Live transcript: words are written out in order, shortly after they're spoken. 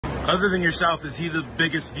Other than yourself, is he the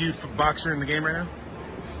biggest viewed boxer in the game right now?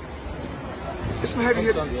 It's some heavy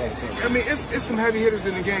hitters. I mean, it's some heavy hitters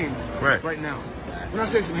in the game right now. When I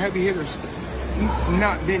say some heavy hitters,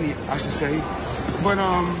 not many, I should say. But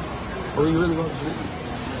Who are you really going to see?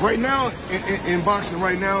 right now, in boxing,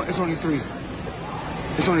 right now, it's only three.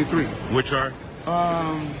 It's only three. Which are?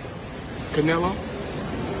 Canelo,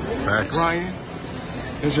 Facts. Ryan,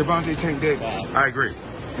 and Gervonta Tank Davis. I agree.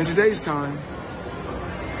 In today's time,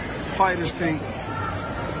 fighters think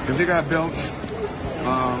if they got belts,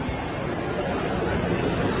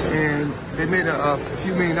 and they made a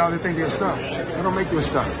few $1 million, they think they're a star. That don't make you a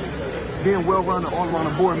star. Being well-rounded all around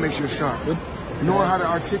the board makes you a star. Knowing how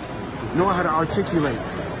to articulate,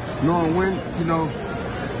 knowing when,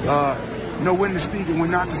 know when to speak and when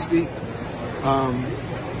not to speak.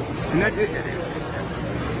 And that,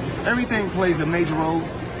 everything plays a major role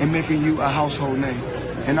in making you a household name.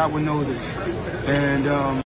 And I would know this. And